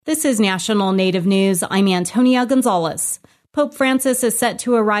This is National Native News. I'm Antonia Gonzalez. Pope Francis is set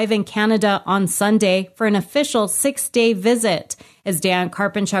to arrive in Canada on Sunday for an official 6-day visit. As Dan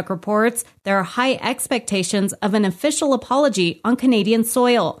Karpenchuk reports, there are high expectations of an official apology on Canadian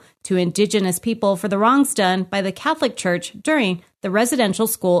soil to Indigenous people for the wrongs done by the Catholic Church during the residential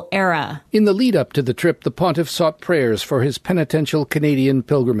school era. In the lead-up to the trip, the pontiff sought prayers for his penitential Canadian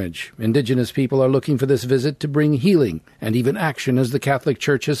pilgrimage. Indigenous people are looking for this visit to bring healing and even action as the Catholic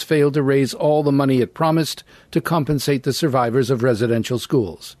Church has failed to raise all the money it promised to compensate the survivors of residential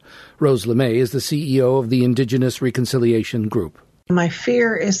schools. Rose LeMay is the CEO of the Indigenous Reconciliation Group. My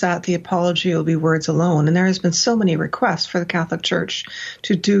fear is that the apology will be words alone, and there has been so many requests for the Catholic Church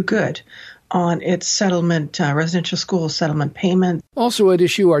to do good on its settlement, residential school settlement payment. Also at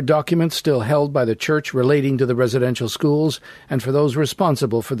issue are documents still held by the Church relating to the residential schools and for those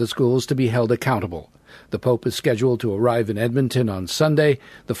responsible for the schools to be held accountable. The Pope is scheduled to arrive in Edmonton on Sunday.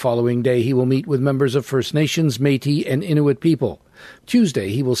 The following day he will meet with members of First Nations, Métis, and Inuit people. Tuesday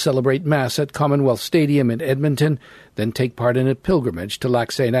he will celebrate Mass at Commonwealth Stadium in Edmonton, then take part in a pilgrimage to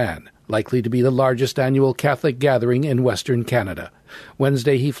Lac St. Anne, likely to be the largest annual Catholic gathering in Western Canada.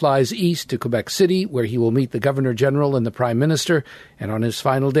 Wednesday he flies east to Quebec City, where he will meet the Governor-General and the Prime Minister, and on his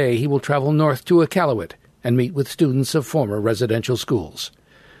final day he will travel north to Iqaluit and meet with students of former residential schools.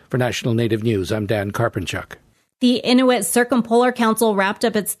 For National Native News, I'm Dan Karpenchuk. The Inuit Circumpolar Council wrapped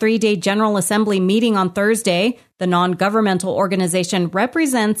up its 3-day General Assembly meeting on Thursday. The non-governmental organization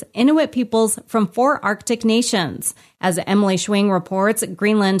represents Inuit peoples from 4 Arctic nations. As Emily Schwing reports,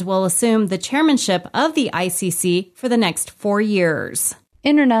 Greenland will assume the chairmanship of the ICC for the next 4 years.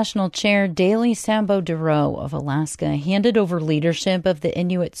 International Chair Daly Sambo-Duro of Alaska handed over leadership of the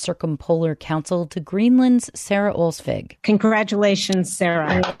Inuit Circumpolar Council to Greenland's Sarah Olsvig. Congratulations,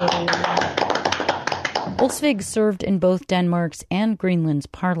 Sarah. Olsvig served in both Denmark's and Greenland's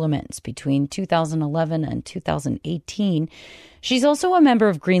parliaments between 2011 and 2018. She's also a member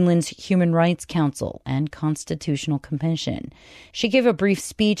of Greenland's Human Rights Council and Constitutional Commission. She gave a brief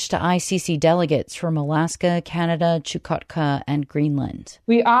speech to ICC delegates from Alaska, Canada, Chukotka, and Greenland.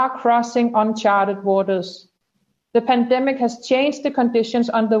 We are crossing uncharted waters. The pandemic has changed the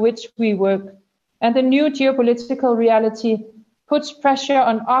conditions under which we work, and the new geopolitical reality puts pressure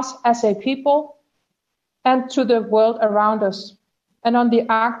on us as a people and to the world around us, and on the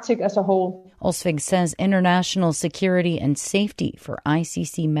Arctic as a whole. Olsvig says international security and safety for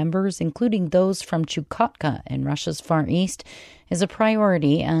ICC members, including those from Chukotka in Russia's Far East, is a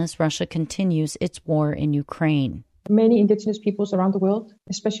priority as Russia continues its war in Ukraine. Many indigenous peoples around the world,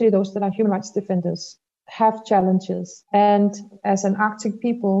 especially those that are human rights defenders, have challenges. And as an Arctic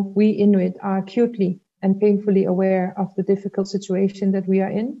people, we Inuit are acutely and painfully aware of the difficult situation that we are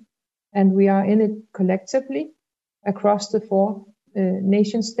in. And we are in it collectively across the 4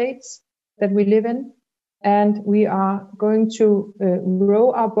 nation states that we live in. And we are going to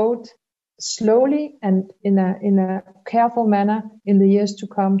row our boat slowly and in a careful manner in the years to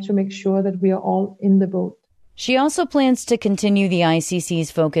come to make sure that we are all in the boat. She also plans to continue the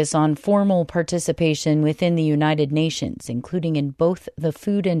ICC's focus on formal participation within the United Nations, including in both the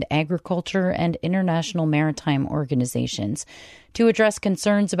Food and Agriculture and International Maritime Organizations, to address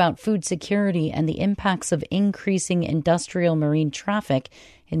concerns about food security and the impacts of increasing industrial marine traffic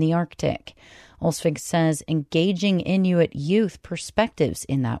in the Arctic. Olsvig says engaging Inuit youth perspectives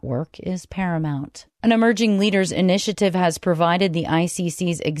in that work is paramount. An Emerging Leaders Initiative has provided the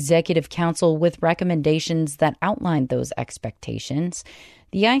ICC's Executive Council with recommendations that outline those expectations.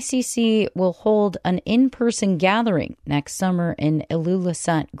 The ICC will hold an in-person gathering next summer in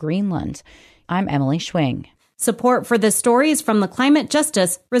Ilulissat, Greenland. I'm Emily Schwing. Support for this story is from the Climate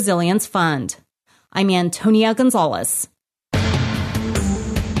Justice Resilience Fund. I'm Antonia Gonzalez.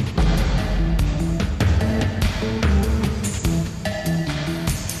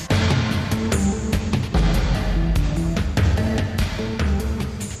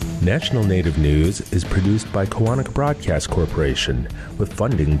 National Native News is produced by Koahnic Broadcast Corporation with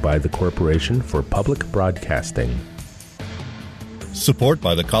funding by the Corporation for Public Broadcasting. Support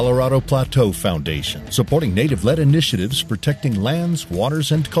by the Colorado Plateau Foundation, supporting Native-led initiatives protecting lands,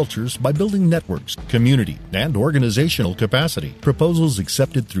 waters, and cultures by building networks, community, and organizational capacity. Proposals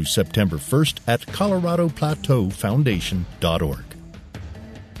accepted through September 1st at coloradoplateaufoundation.org.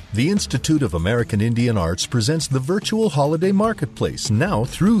 The Institute of American Indian Arts presents the virtual holiday marketplace now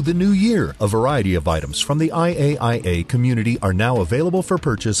through the new year. A variety of items from the IAIA community are now available for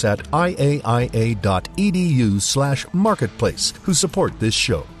purchase at iaia.edu/marketplace, who support this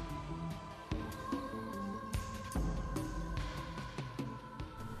show.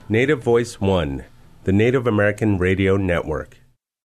 Native Voice One, the Native American Radio Network.